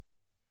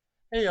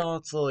Hey y'all,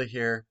 it's Lily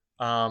here.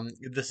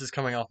 This is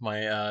coming off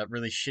my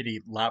really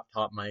shitty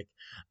laptop mic.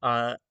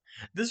 Uh,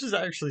 this was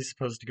actually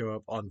supposed to go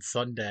up on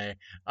Sunday,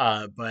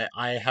 but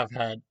I have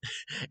had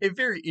a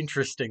very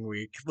interesting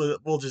week.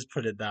 We'll just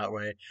put it that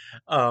way.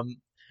 Um,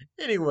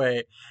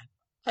 anyway,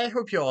 I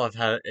hope you all have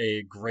had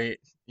a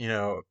great,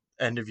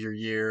 end of your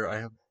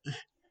year.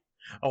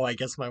 Oh, I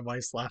guess my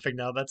wife's laughing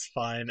now. That's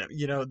fine.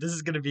 This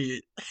is gonna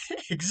be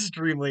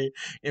extremely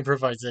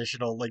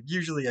improvisational. Like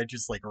usually I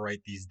just like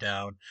write these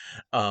down.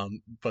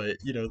 But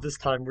this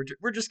time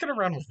we're just gonna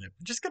run with it.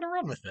 We're just gonna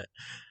run with it.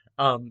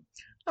 Um,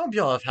 I hope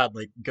y'all have had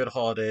like good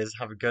holidays,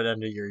 have a good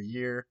end of your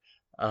year.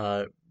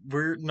 Uh,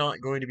 we're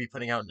not going to be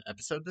putting out an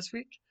episode this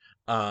week.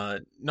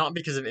 Not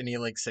because of any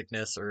like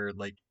sickness or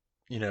like,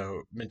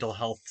 mental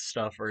health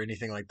stuff or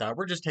anything like that.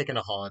 We're just taking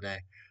a holiday.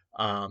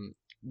 Um,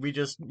 we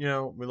just, we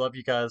love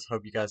you guys.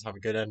 Hope you guys have a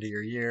good end of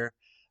your year.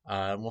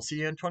 And we'll see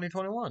you in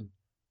 2021.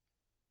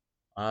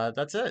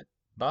 That's it.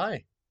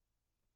 Bye.